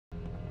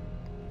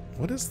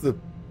What is the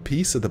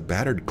piece of the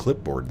battered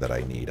clipboard that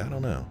I need? I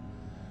don't know.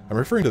 I'm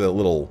referring to that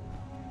little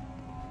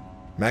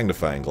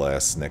magnifying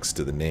glass next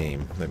to the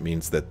name. That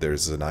means that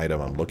there's an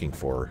item I'm looking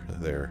for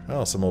there.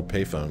 Oh, some old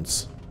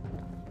payphones.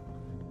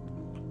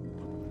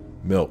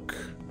 Milk.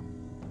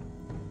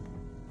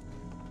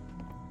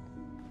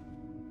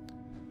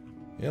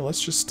 Yeah,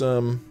 let's just,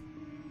 Think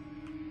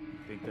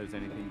there's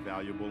anything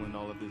valuable in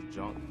all of this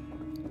junk?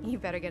 You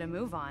better get a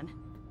move on.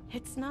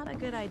 It's not a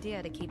good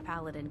idea to keep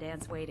Paladin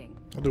Danse waiting.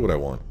 I'll do what I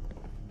want.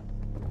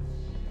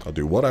 I'll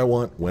do what I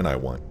want, when I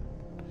want.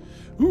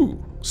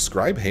 Ooh,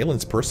 Scribe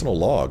Halen's personal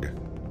log.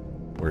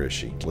 Where is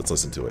she? Let's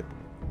listen to it.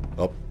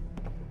 Oh.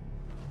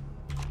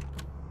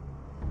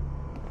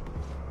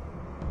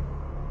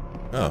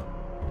 Oh.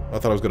 I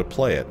thought I was going to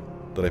play it.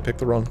 Did I pick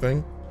the wrong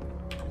thing?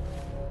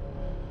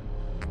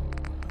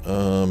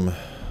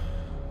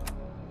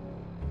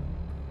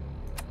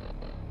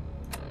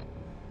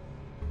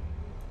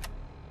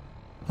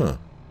 Huh.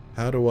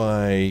 How do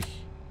I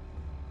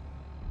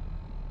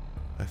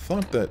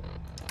thought that...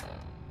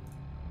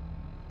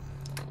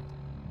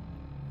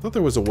 I thought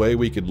there was a way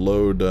we could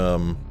load,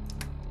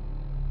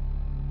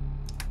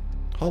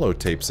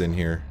 holotapes in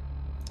here.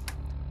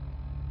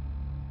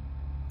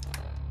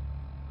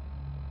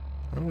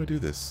 How do I do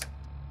this?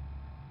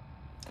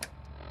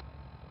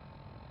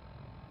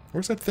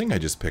 Where's that thing I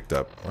just picked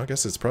up? Well, I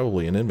guess it's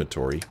probably in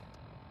inventory.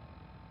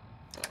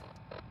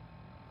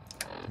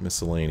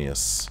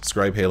 Miscellaneous.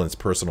 Scribe Halen's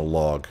personal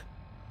log.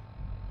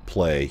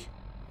 Play.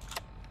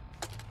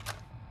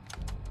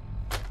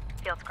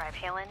 Field Scribe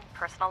Halen,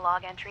 personal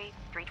log entry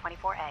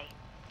 324A.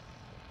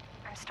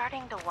 I'm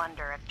starting to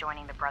wonder if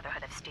joining the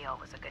Brotherhood of Steel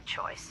was a good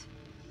choice.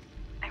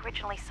 I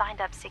originally signed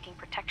up seeking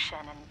protection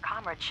and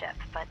comradeship,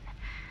 but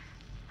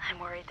I'm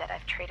worried that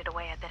I've traded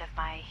away a bit of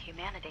my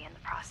humanity in the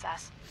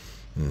process.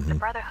 The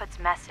Brotherhood's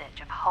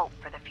message of hope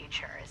for the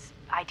future is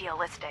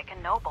idealistic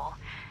and noble,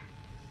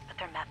 but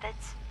their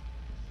methods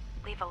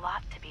leave a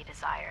lot to be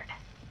desired.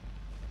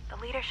 The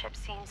leadership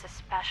seems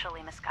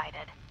especially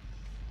misguided.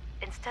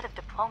 Instead of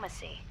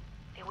diplomacy,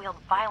 they wield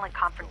violent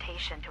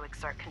confrontation to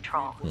exert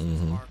control.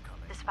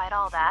 Despite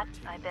all that,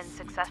 I've been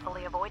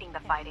successfully avoiding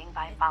the fighting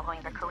by following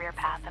the career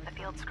path of the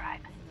field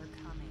scribe.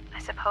 I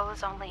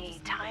suppose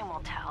only time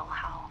will tell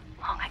how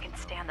long I can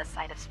stand the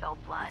sight of spilled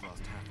blood,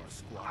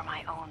 or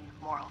my own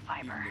moral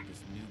fiber.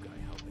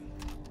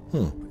 We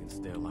can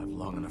stay alive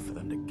long enough for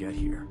them to get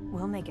here.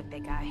 We'll make it,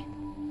 big guy.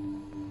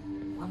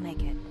 We'll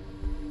make it.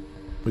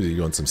 Was he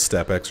doing some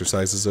step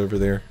exercises over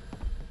there?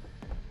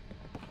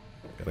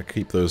 Gotta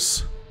keep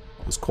those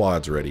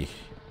quads ready.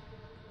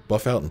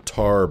 Buff out and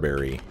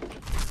tarberry.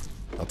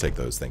 I'll take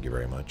those, thank you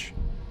very much.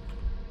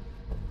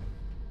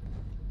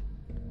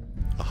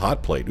 A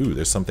hot plate. Ooh,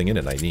 there's something in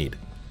it I need.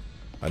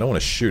 I don't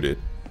want to shoot it.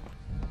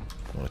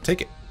 I want to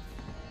take it.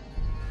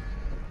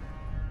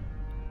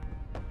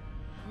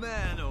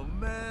 Man, oh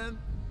man,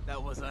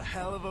 that was a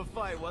hell of a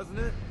fight, wasn't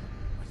it?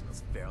 Watching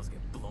those pharaohs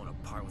get blown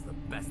apart was the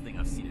best thing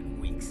I've seen in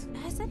weeks.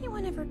 Has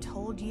anyone ever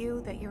told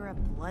you that you're a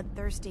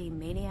bloodthirsty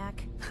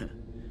maniac?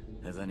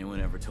 Has anyone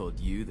ever told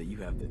you that you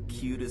have the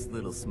cutest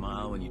little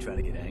smile when you try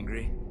to get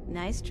angry?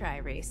 Nice try,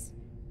 Reese.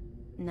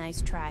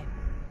 Nice try.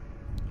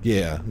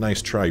 Yeah,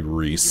 nice try, You're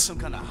Reese. some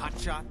kind of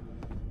hotshot?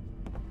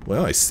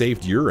 Well, I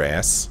saved your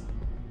ass.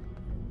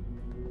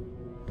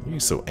 What are you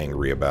so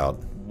angry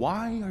about?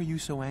 Why are you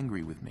so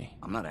angry with me?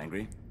 I'm not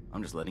angry.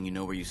 I'm just letting you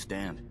know where you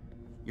stand.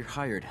 You're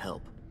hired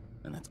help,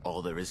 and that's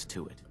all there is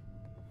to it.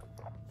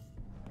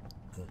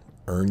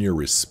 Earn your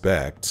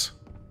respect.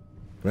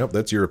 Well,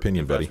 that's your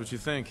opinion, buddy. That's what you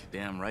think.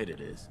 Damn right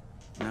it is.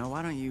 Now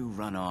why don't you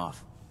run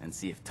off and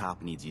see if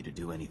Top needs you to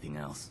do anything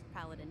else?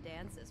 Paladin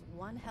Danse is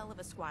one hell of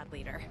a squad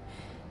leader.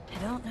 I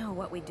don't know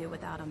what we'd do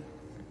without him.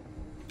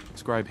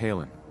 Scribe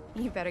Halen.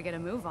 You better get a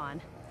move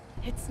on.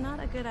 It's not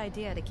a good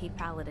idea to keep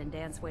Paladin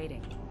Danse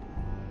waiting.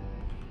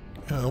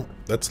 Well,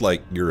 that's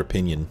like your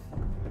opinion.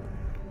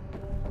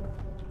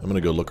 I'm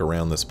gonna go look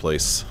around this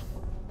place.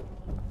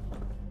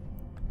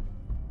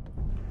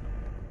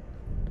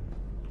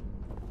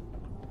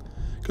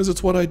 Because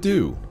it's what I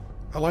do.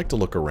 I like to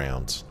look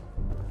around.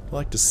 I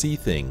like to see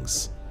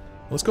things.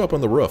 Let's go up on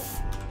the roof.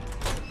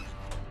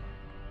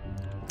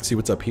 See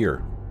what's up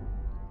here.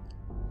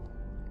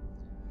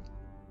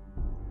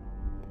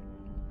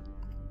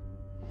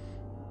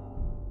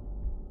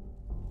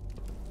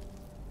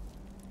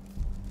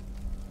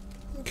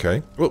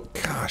 Okay. Well,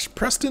 gosh,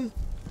 Preston?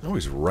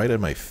 Always right in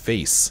my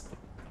face.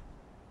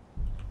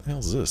 What the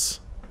hell's this?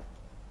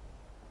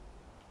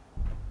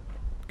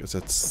 Guess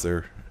that's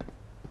their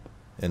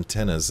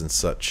antennas and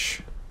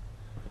such.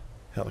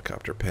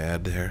 Helicopter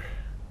pad there.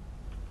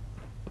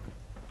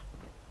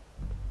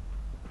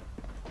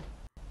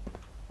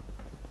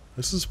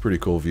 This is a pretty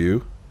cool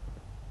view.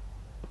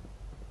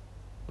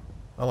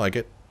 I like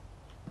it.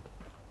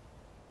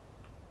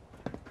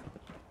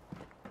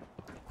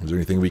 Is there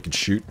anything we can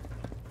shoot?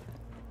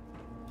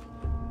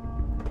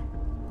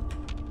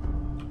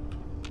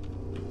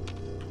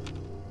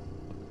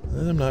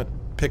 I'm not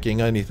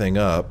picking anything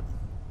up.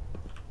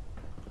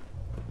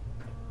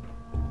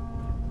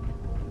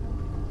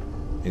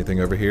 Anything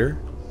over here?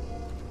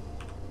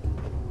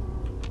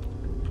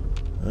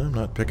 I'm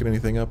not picking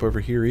anything up over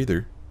here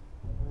either.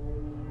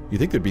 You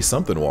think there'd be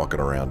something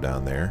walking around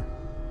down there?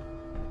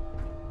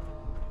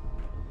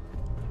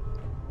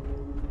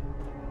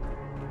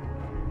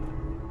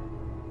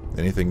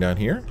 Anything down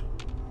here?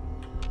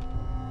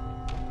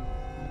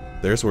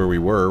 There's where we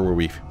were, where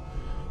we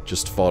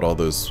just fought all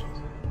those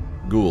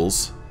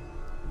ghouls.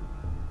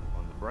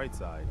 On the bright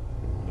side,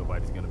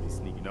 nobody's gonna be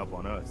sneaking up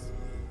on us.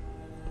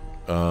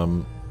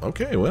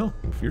 Okay, well,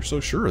 if you're so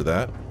sure of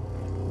that.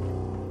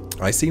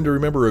 I seem to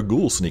remember a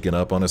ghoul sneaking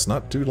up on us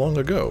not too long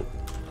ago.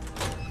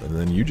 And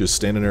then you just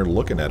standing there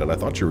looking at it. I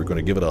thought you were going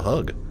to give it a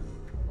hug.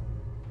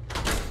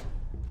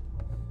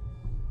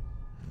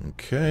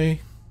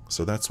 Okay,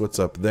 so that's what's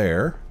up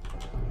there.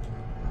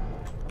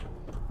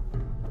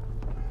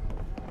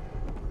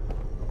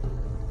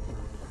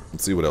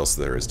 Let's see what else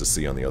there is to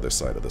see on the other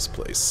side of this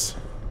place.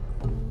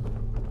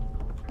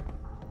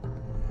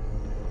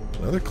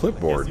 Another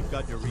clipboard. I guess you've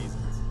got your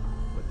reasons,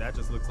 but that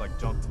just looks like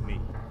junk to me.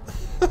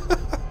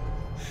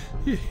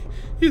 He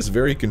is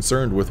very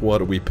concerned with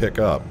what we pick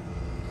up.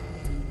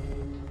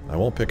 I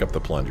won't pick up the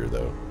plunger,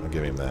 though. I'll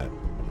give him that.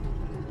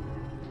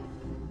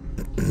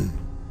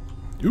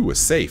 Ooh, a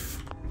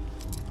safe.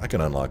 I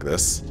can unlock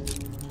this.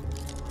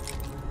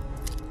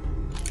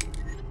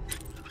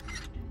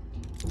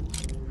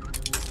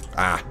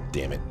 Ah,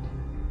 damn it.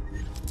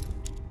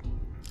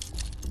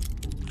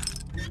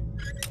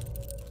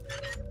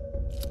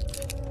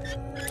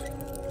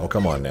 Oh,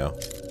 come on now.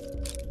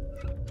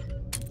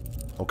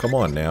 Oh, come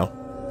on now.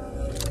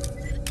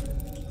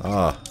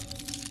 Ah.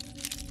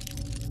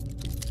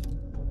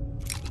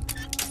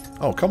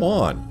 Oh, come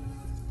on.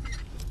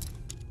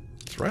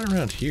 It's right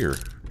around here.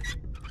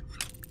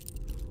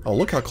 Oh,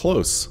 look how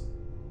close.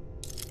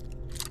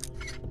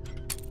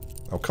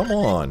 Oh, come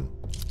on.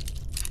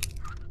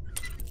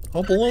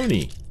 Oh,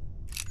 baloney.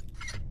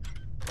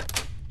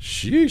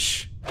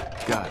 Sheesh.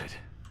 Got it.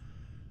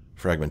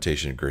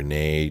 Fragmentation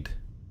grenade.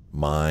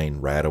 Mine.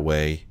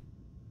 Rat-away.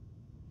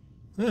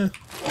 A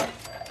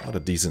lot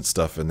of decent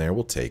stuff in there.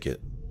 We'll take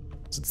it.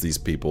 Since these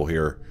people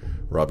here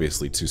are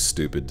obviously too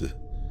stupid to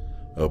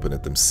open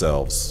it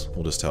themselves,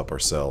 we'll just help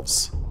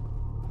ourselves.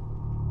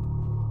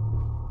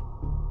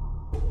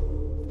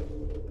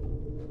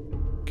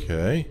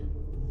 Okay.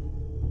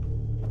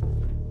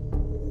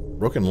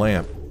 Broken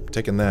lamp.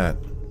 Taking that.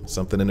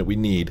 Something in it we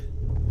need.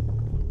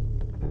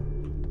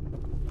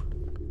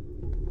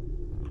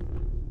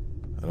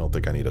 I don't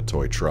think I need a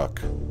toy truck.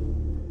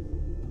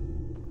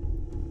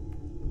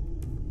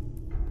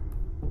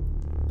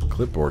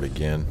 Clipboard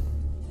again.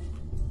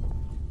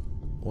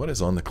 What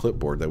is on the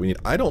clipboard that we need?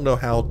 I don't know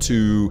how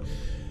to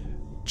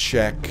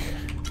check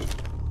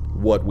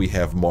what we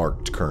have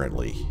marked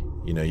currently.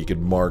 You know, you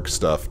could mark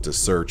stuff to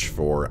search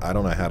for. I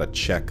don't know how to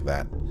check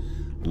that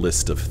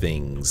list of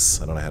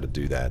things. I don't know how to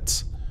do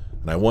that.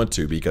 And I want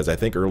to, because I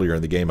think earlier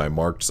in the game I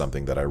marked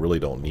something that I really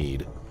don't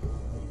need.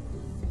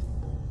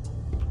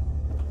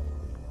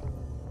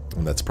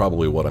 And that's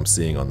probably what I'm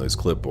seeing on those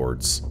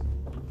clipboards.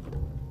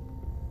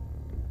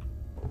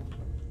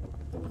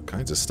 All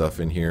kinds of stuff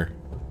in here.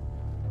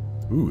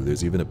 Ooh,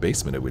 there's even a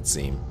basement, it would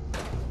seem.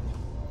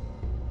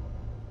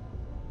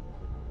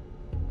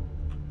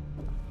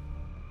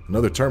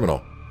 Another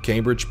terminal.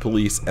 Cambridge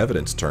Police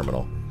Evidence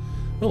Terminal.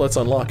 Well, let's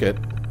unlock it.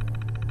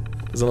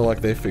 Doesn't look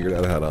like they figured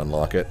out how to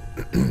unlock it.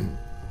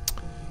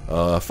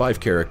 5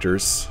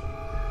 characters.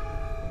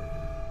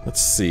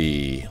 Let's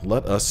see.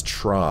 Let us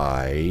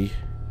try...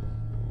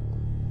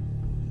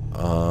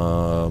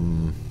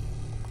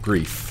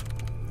 grief.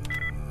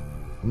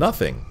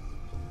 Nothing.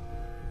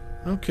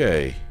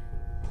 Okay.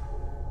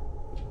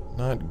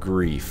 Not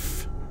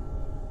grief.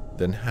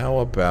 Then how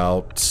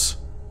about...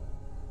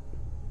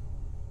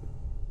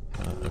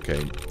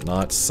 okay,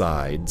 not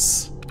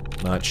sides.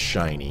 Not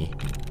shiny.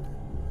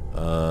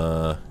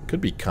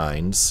 Could be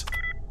kinds.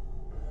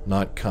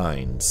 Not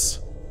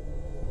kinds.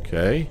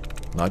 Okay.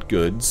 Not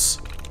goods.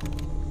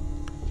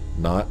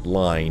 Not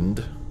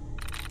lined.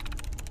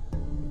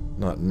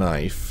 Not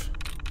knife.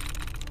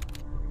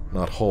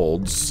 Not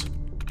holds.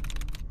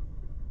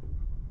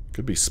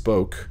 Could be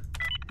spoke.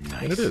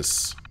 Nice. And it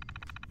is.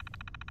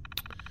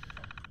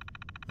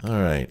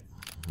 Alright.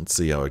 Let's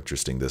see how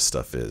interesting this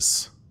stuff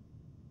is.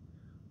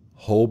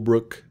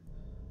 Holbrook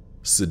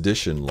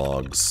sedition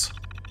logs.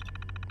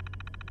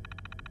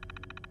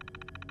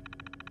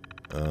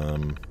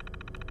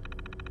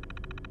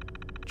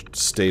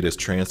 Status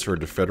transferred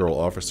to Federal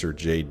Officer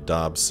J.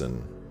 Dobson.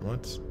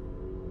 What?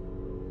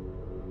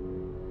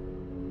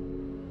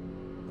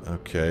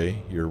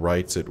 Okay, your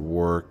rights at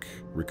work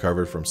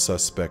recovered from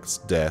suspect's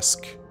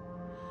desk.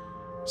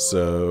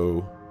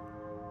 So,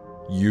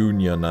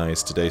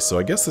 unionized today. So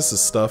I guess this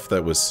is stuff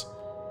that was...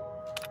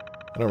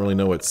 I don't really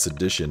know what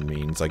sedition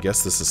means. I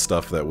guess this is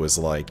stuff that was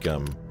like,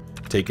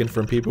 taken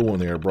from people when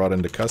they were brought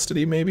into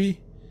custody, maybe?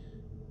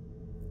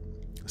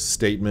 A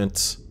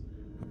statement,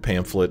 a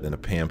pamphlet, and a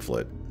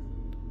pamphlet.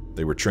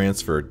 They were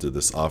transferred to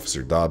this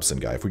Officer Dobson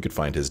guy. If we could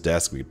find his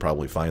desk, we could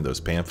probably find those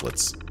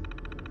pamphlets.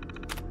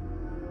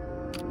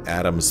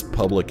 Adam's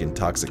public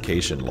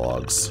intoxication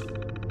logs.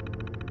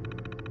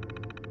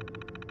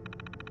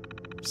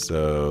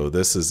 So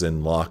this is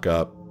in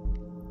lockup.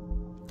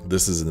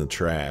 This is in the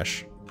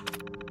trash.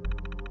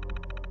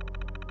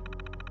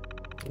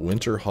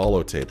 Winter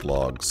holotape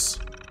logs.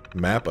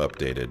 Map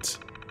updated.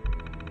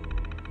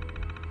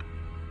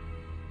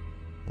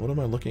 What am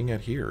I looking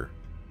at here?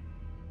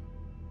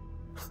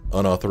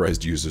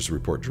 Unauthorized users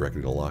report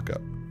directly to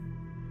lockup.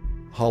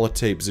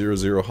 Holotape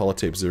 00,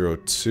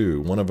 holotape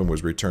 02. One of them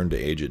was returned to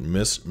Agent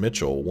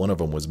Mitchell. One of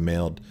them was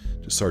mailed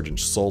to Sergeant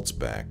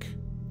Saltzback.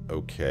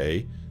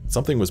 Okay.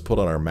 Something was put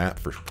on our map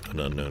for an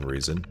unknown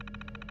reason.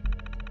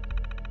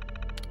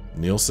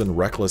 Nielsen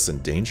reckless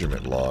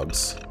endangerment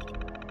logs.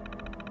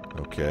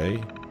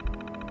 Okay.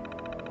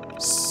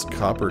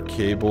 Copper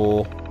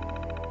cable.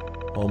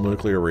 All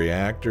nuclear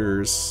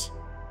reactors.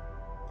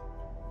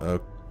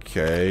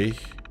 Okay.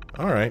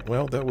 Alright,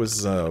 well, that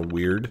was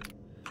weird.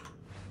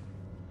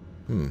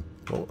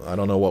 Well, I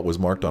don't know what was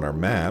marked on our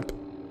map.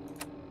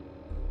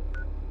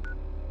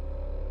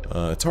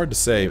 It's hard to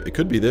say. It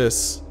could be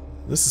this.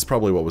 This is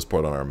probably what was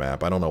put on our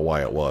map. I don't know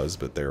why it was,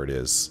 but there it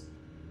is.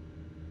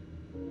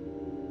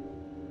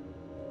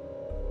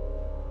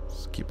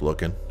 Let's keep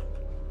looking.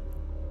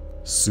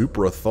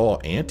 Supra Thaw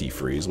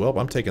Antifreeze. Well,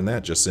 I'm taking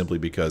that just simply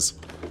because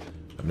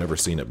I've never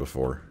seen it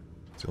before.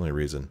 It's the only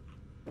reason.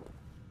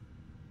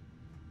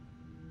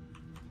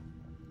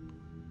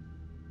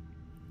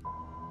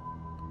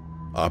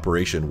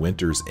 Operation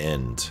Winter's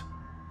End.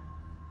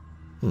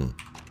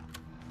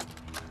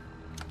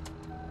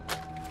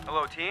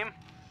 Hello, team.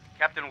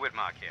 Captain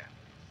Whitmark here.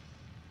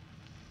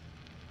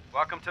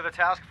 Welcome to the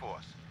task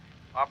force.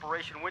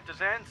 Operation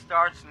Winter's End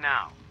starts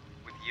now,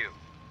 with you.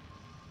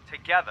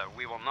 Together,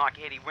 we will knock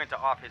Eddie Winter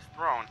off his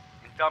throne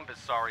and dump his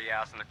sorry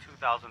ass in a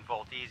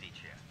 2,000-volt easy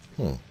chair.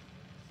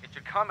 It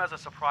should come as a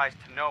surprise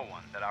to no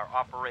one that our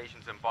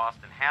operations in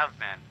Boston have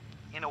been,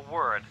 in a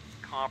word,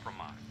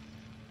 compromised.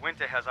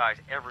 Winter has eyes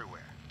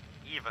everywhere,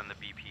 even the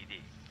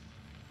BPD.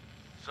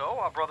 So,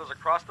 our brothers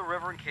across the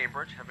river in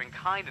Cambridge have been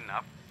kind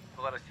enough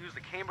to let us use the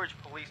Cambridge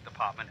Police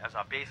Department as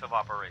our base of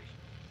operations.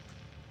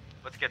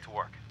 Let's get to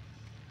work.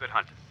 Good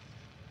hunting.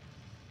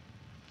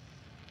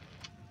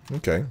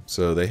 Okay,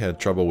 so they had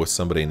trouble with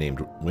somebody named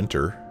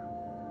Winter.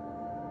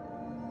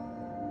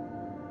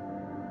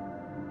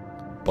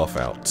 Buff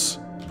outs.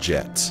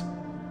 Jet.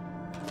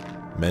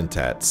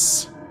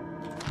 Mentats.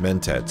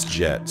 Mentats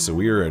Jet. So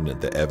we are in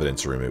the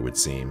evidence room, it would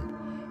seem.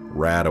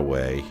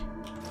 Radaway.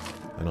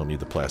 I don't need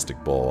the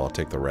plastic bowl. I'll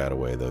take the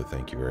Radaway, though.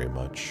 Thank you very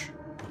much.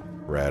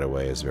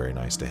 Radaway is very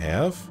nice to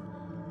have.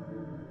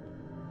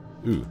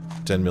 Ooh,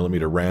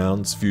 10mm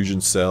rounds. Fusion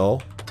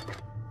cell.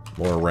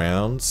 More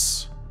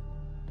rounds.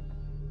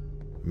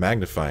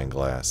 Magnifying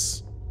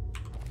glass.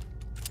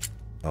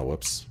 Oh,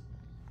 whoops.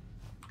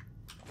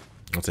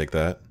 I'll take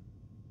that.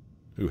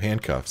 Ooh,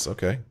 handcuffs.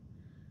 Okay.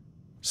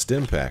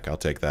 Stim pack. I'll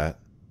take that.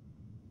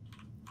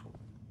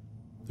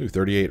 Ooh,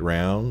 38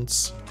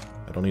 rounds.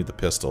 I don't need the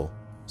pistol.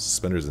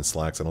 Suspenders and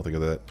slacks. I don't think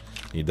of that.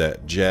 Need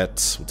that.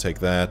 Jet. We'll take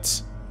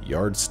that.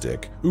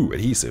 Yardstick. Ooh,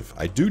 adhesive.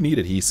 I do need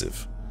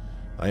adhesive.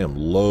 I am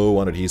low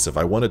on adhesive.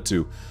 I wanted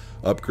to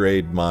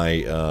upgrade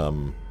my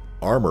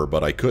armor,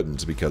 but I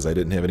couldn't because I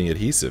didn't have any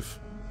adhesive.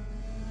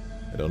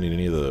 I don't need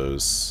any of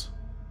those.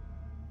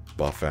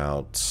 Buff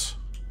out.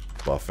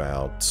 Buff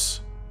out.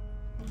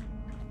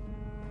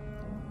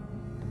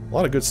 A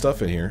lot of good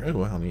stuff in here. Oh,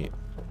 wow, neat.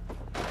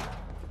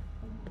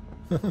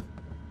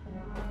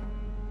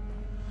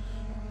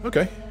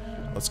 Okay,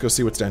 let's go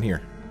see what's down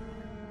here.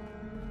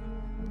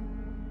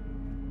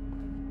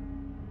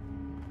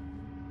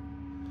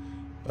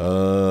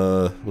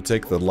 We'll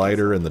take the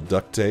lighter and the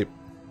duct tape.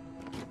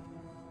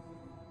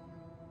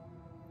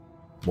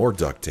 More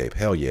duct tape,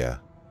 hell yeah.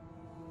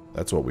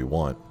 That's what we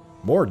want.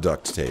 More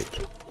duct tape.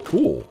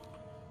 Cool.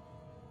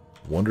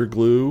 Wonder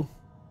glue.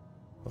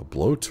 A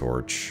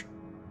blowtorch.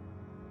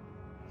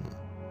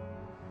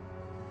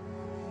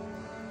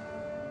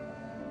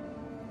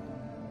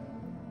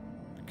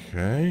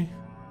 Okay.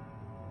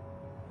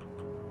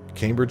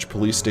 Cambridge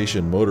Police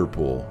Station motor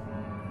pool.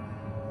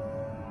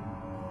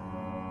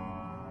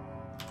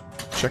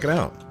 Check it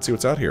out. See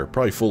what's out here.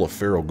 Probably full of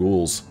feral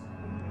ghouls.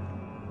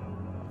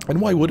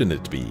 And why wouldn't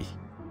it be?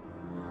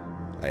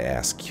 I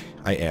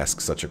ask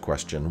such a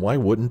question. Why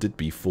wouldn't it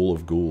be full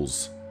of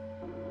ghouls?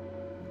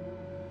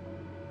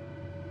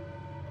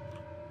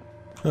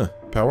 Huh.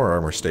 Power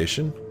armor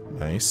station.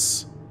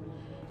 Nice.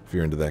 If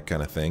you're into that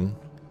kind of thing.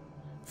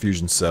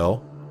 Fusion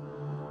cell.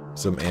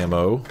 Some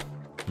ammo.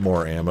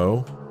 More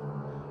ammo.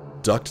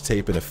 Duct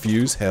tape and a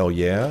fuse. Hell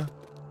yeah.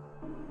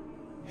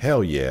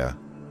 Hell yeah.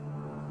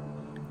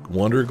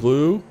 Wonder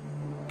glue.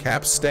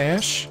 Cap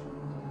stash.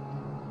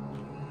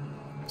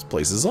 This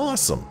place is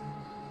awesome.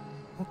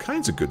 All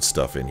kinds of good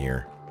stuff in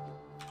here.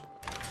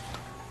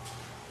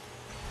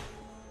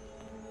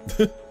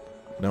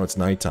 Now it's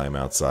nighttime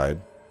outside.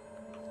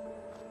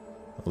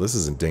 Well, this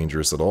isn't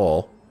dangerous at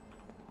all.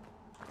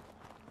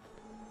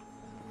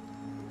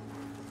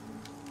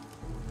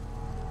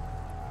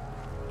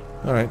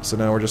 Alright, so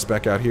now we're just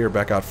back out here,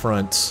 back out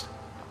front.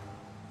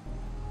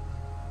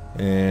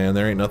 And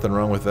there ain't nothing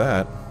wrong with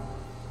that.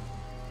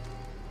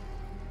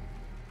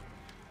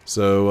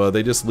 So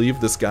they just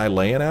leave this guy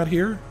laying out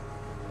here?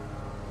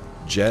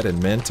 Jet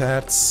and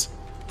Mentats.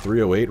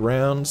 308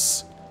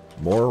 rounds.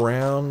 More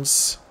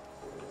rounds.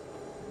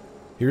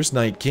 Here's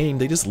Night King.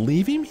 They just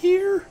leave him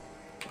here?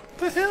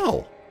 What the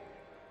hell?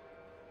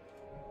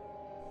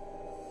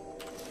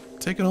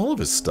 Taking all of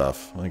his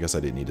stuff. Well, I guess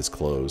I didn't need his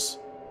clothes.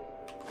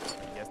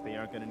 Guess they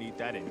aren't gonna need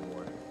that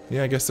anymore.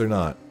 Yeah, I guess they're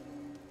not.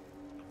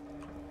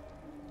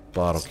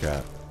 Bottle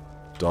cap.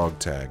 Dog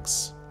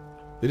tags.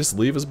 They just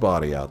leave his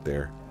body out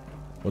there.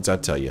 What's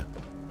that tell you?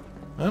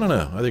 I don't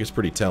know. I think it's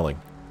pretty telling.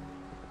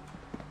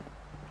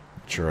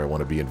 Not sure I want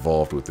to be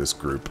involved with this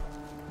group.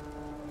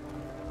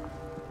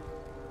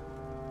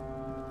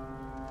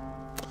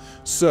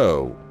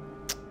 So,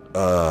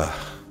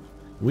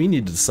 we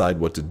need to decide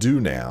what to do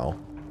now.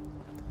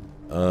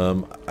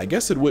 I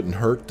guess it wouldn't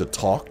hurt to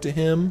talk to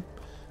him.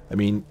 I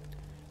mean,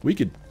 we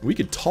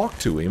could talk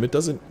to him. It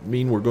doesn't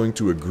mean we're going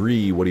to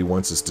agree what he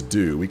wants us to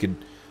do. We could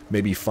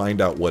maybe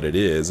find out what it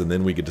is, and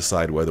then we could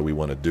decide whether we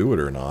want to do it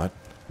or not.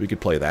 We could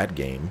play that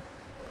game.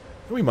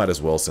 We might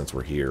as well since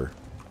we're here.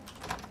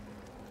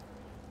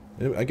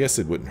 I guess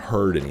it wouldn't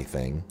hurt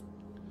anything.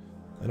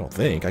 I don't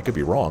think. I could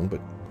be wrong,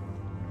 but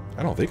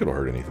I don't think it'll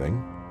hurt anything.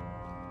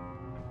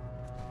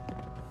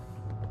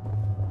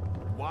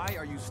 Why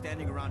are you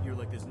standing around here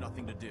like there's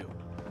nothing to do?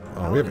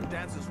 Oh, we haven't.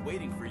 Danse is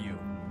waiting for you.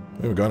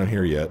 We haven't gone in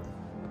here yet.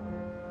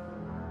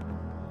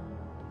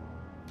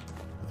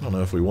 I don't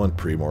know if we want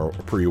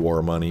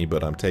pre-war money,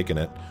 but I'm taking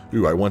it.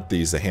 Ooh, I want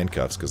these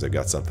handcuffs because they've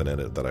got something in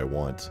it that I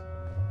want.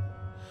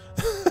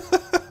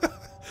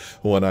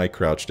 When I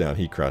crouch down,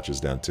 he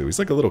crouches down too. He's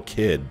like a little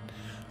kid.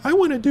 I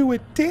want to do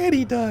what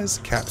Daddy does.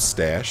 Cap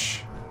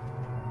stash.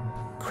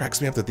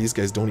 Cracks me up that these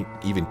guys don't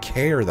even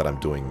care that I'm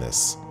doing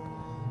this.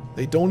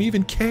 They don't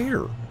even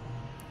care.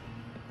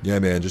 Yeah,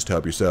 man, just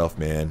help yourself,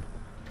 man.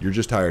 You're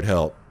just hired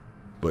help.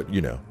 But,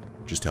 you know,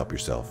 just help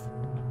yourself.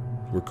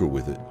 We're cool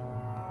with it.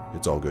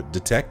 It's all good.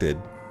 Detected.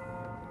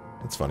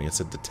 That's funny, it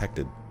said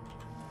detected.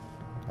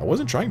 I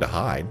wasn't trying to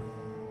hide.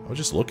 I was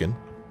just looking.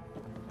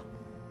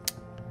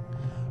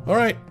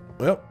 Alright,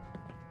 well.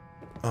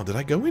 Oh, did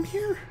I go in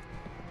here?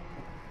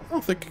 I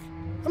don't think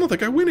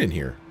I went in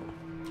here.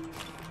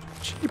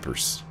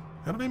 Jeepers.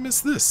 How did I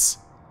miss this?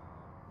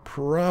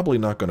 Probably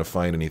not going to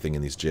find anything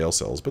in these jail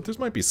cells, but there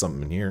might be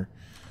something in here.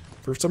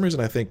 For some reason,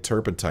 I think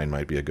turpentine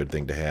might be a good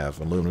thing to have.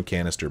 Aluminum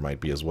canister might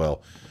be as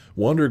well.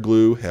 Wonder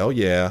glue, hell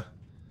yeah.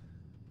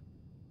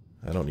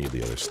 I don't need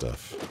the other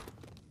stuff.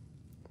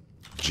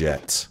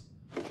 Jet.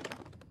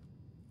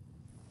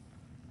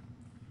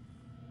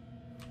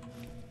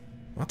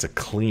 Lots of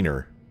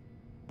cleaner.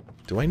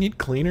 Do I need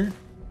cleaner?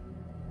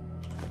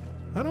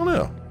 I don't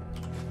know.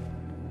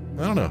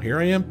 I don't know. Here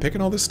I am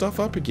picking all this stuff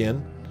up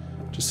again.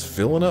 Just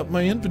filling up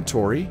my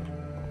inventory.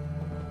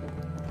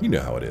 You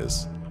know how it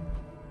is.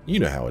 You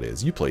know how it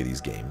is. You play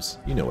these games.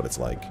 You know what it's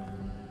like.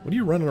 What are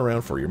you running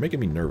around for? You're making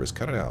me nervous.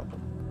 Cut it out.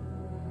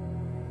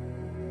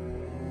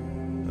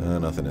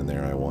 Nothing in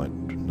there I want.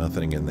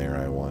 Nothing in there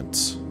I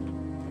want.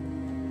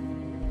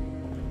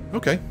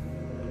 Okay.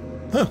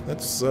 Huh,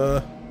 that's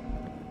a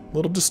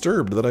little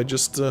disturbed that I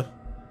just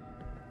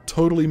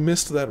totally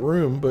missed that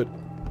room, but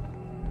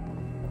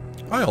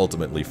I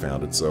ultimately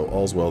found it, so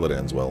all's well that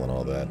ends well and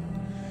all that.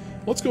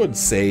 Let's go ahead and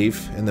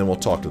save, and then we'll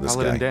talk to this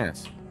Paladin guy.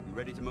 Danse. You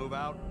ready to move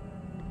out?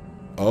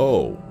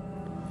 Oh.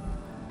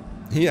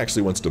 He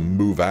actually wants to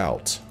move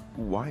out.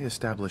 Why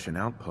establish an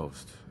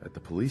outpost at the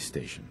police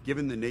station?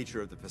 Given the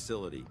nature of the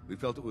facility, we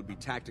felt it would be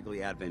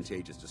tactically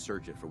advantageous to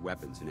search it for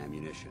weapons and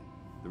ammunition.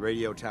 The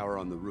radio tower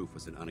on the roof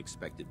was an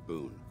unexpected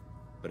boon,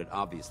 but it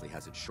obviously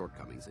has its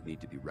shortcomings that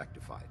need to be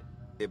rectified.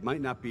 It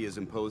might not be as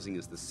imposing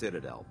as the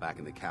Citadel back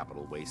in the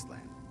capital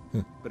Wasteland,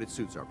 but it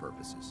suits our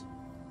purposes.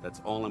 That's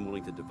all I'm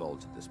willing to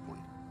divulge at this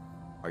point.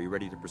 Are you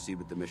ready to proceed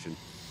with the mission?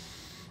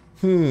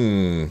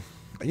 You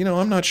know,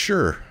 I'm not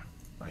sure.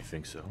 I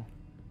think so.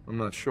 I'm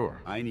not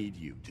sure. I need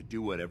you to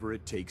do whatever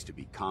it takes to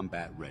be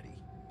combat ready.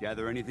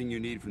 Gather anything you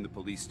need from the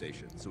police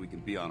station so we can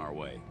be on our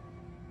way.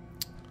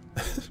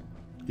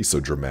 He's so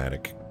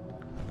dramatic.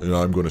 And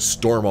I'm going to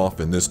storm off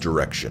in this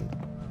direction.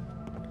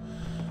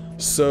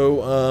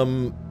 So,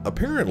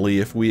 apparently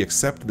if we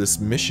accept this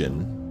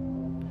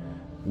mission,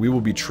 we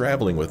will be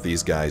traveling with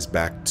these guys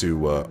back to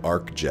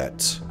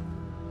ArcJet.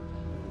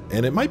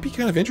 And it might be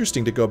kind of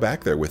interesting to go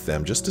back there with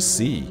them just to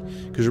see.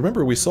 Because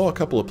remember, we saw a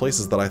couple of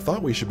places that I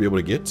thought we should be able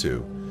to get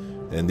to.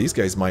 And these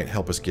guys might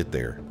help us get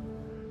there.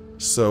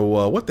 So,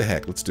 what the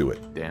heck? Let's do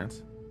it.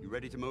 Danse? You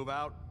ready to move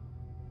out?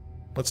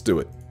 Let's do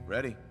it.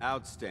 Ready.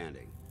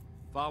 Outstanding.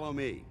 Follow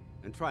me,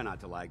 and try not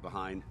to lag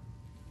behind.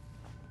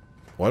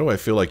 Why do I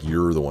feel like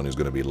you're the one who's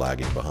going to be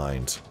lagging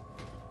behind?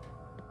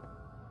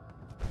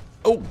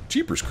 Oh,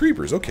 jeepers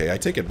creepers. Okay, I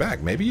take it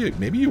back. Maybe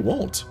you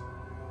won't.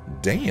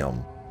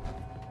 Damn.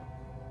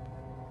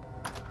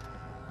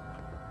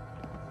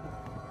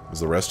 Is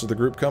the rest of the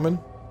group coming?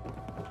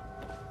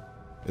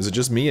 Is it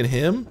just me and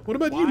him? What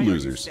about you Why are you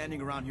losers?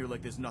 standing around here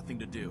like there's nothing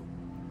to do?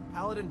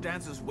 Paladin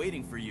Danse is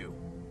waiting for you.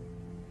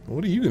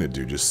 What are you going to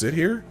do? Just sit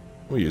here?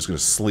 What, are you just gonna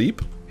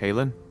sleep?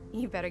 Halen?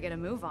 You better get a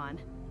move on.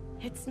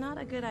 It's not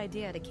a good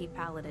idea to keep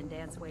Paladin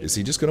Danse waiting. Is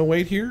he just gonna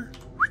wait here?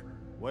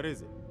 What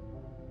is it?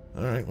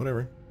 Alright,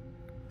 whatever.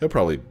 He'll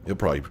probably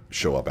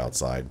show up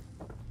outside.